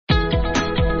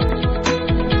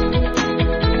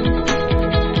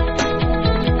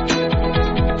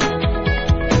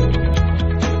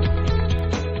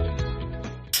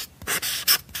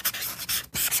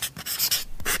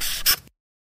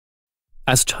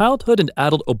As childhood and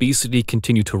adult obesity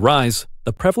continue to rise,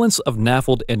 the prevalence of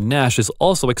NAFLD and NASH is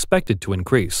also expected to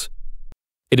increase.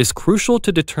 It is crucial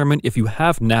to determine if you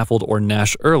have NAFLD or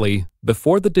NASH early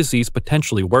before the disease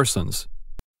potentially worsens.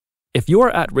 If you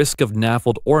are at risk of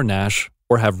NAFLD or NASH,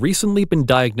 or have recently been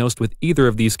diagnosed with either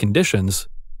of these conditions,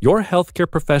 your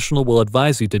healthcare professional will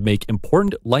advise you to make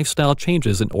important lifestyle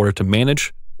changes in order to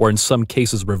manage, or in some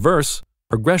cases reverse,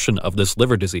 progression of this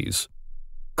liver disease.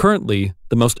 Currently,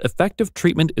 the most effective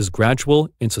treatment is gradual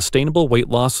and sustainable weight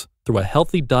loss through a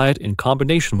healthy diet in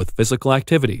combination with physical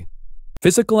activity.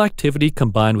 Physical activity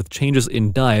combined with changes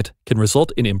in diet can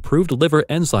result in improved liver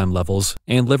enzyme levels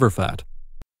and liver fat.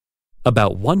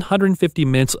 About 150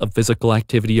 minutes of physical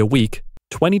activity a week,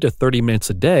 20 to 30 minutes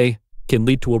a day, can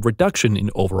lead to a reduction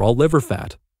in overall liver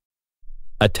fat.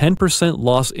 A 10%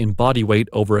 loss in body weight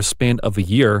over a span of a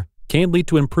year can lead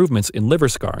to improvements in liver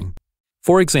scarring.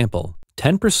 For example,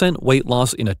 10% weight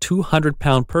loss in a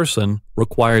 200-pound person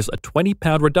requires a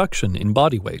 20-pound reduction in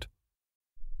body weight.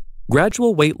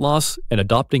 Gradual weight loss and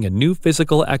adopting a new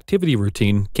physical activity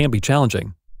routine can be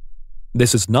challenging.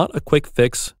 This is not a quick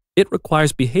fix. It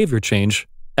requires behavior change,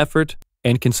 effort,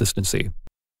 and consistency.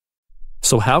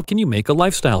 So how can you make a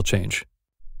lifestyle change?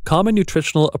 Common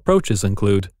nutritional approaches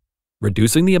include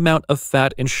reducing the amount of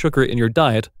fat and sugar in your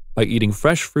diet by eating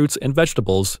fresh fruits and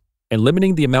vegetables and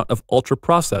limiting the amount of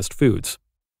ultra-processed foods,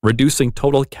 reducing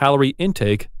total calorie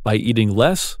intake by eating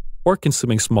less or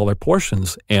consuming smaller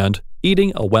portions, and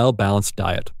eating a well-balanced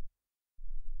diet.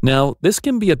 Now, this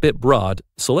can be a bit broad,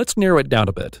 so let's narrow it down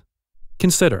a bit.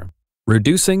 Consider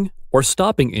reducing or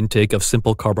stopping intake of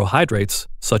simple carbohydrates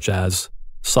such as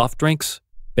soft drinks,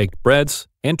 baked breads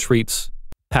and treats,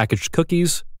 packaged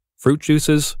cookies, fruit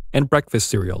juices, and breakfast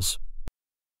cereals.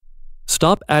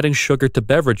 Stop adding sugar to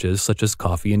beverages such as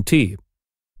coffee and tea.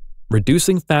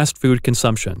 Reducing fast food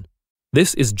consumption.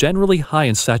 This is generally high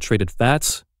in saturated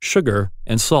fats, sugar,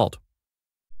 and salt.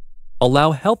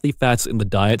 Allow healthy fats in the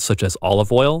diet such as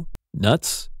olive oil,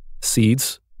 nuts,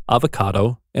 seeds,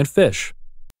 avocado, and fish.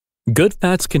 Good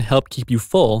fats can help keep you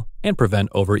full and prevent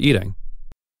overeating.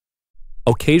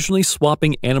 Occasionally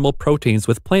swapping animal proteins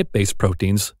with plant-based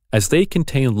proteins as they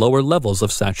contain lower levels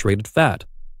of saturated fat.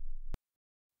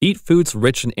 Eat foods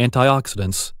rich in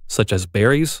antioxidants such as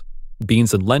berries,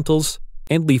 beans and lentils,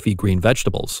 and leafy green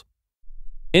vegetables.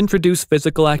 Introduce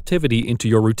physical activity into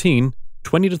your routine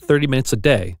 20 to 30 minutes a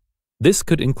day. This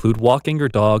could include walking your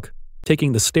dog,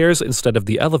 taking the stairs instead of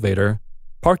the elevator,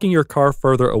 parking your car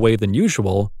further away than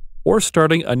usual, or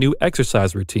starting a new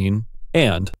exercise routine,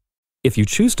 and, if you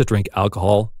choose to drink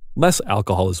alcohol, less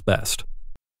alcohol is best.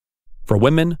 For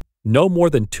women, no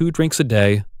more than 2 drinks a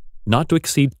day, not to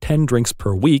exceed 10 drinks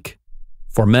per week.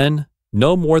 For men,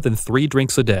 no more than 3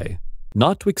 drinks a day,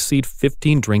 not to exceed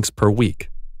 15 drinks per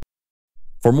week.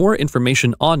 For more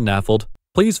information on NAFLD,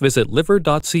 please visit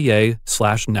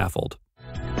liver.ca/NAFLD.